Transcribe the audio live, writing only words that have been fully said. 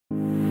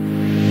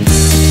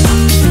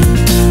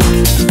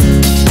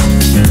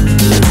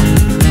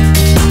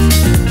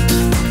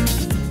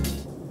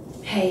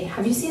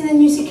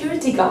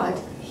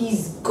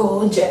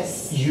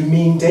gorgeous. You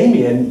mean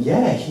Damien?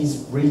 Yeah,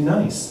 he's really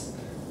nice.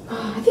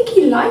 Oh, I think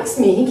he likes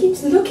me. He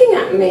keeps looking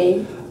at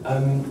me.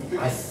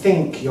 I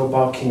think you're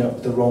barking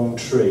up the wrong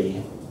tree.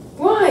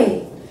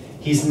 Why?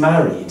 He's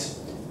married,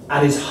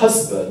 and his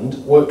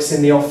husband works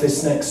in the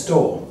office next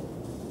door.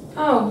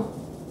 Oh.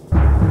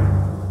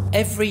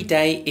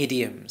 Everyday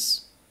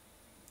idioms.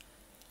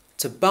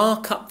 To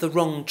bark up the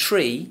wrong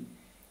tree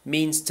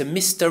means to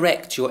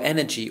misdirect your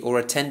energy or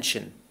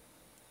attention.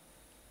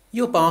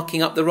 You're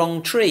barking up the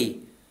wrong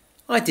tree.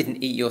 I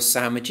didn't eat your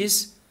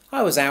sandwiches.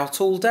 I was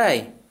out all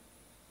day.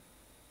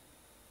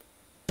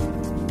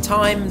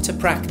 Time to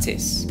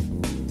practice.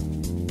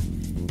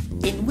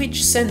 In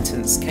which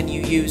sentence can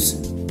you use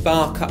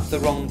bark up the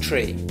wrong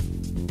tree?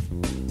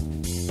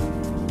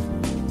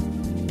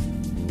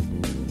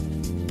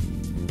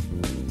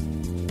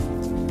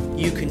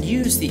 You can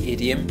use the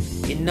idiom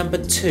in number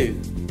 2.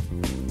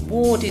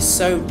 Ward is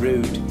so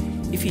rude.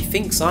 If he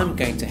thinks I'm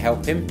going to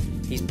help him,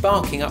 he's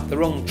barking up the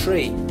wrong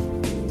tree.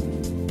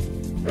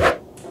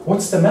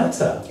 What's the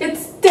matter?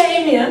 It's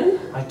Damien.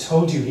 I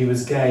told you he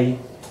was gay.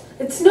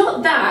 It's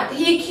not that.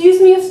 He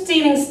accused me of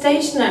stealing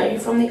stationery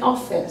from the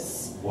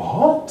office.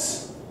 What?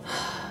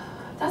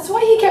 That's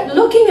why he kept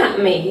looking at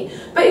me.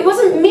 But it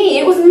wasn't me,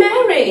 it was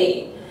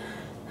Mary.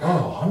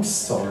 Oh, I'm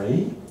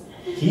sorry.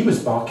 He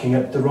was barking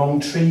up the wrong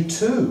tree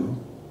too.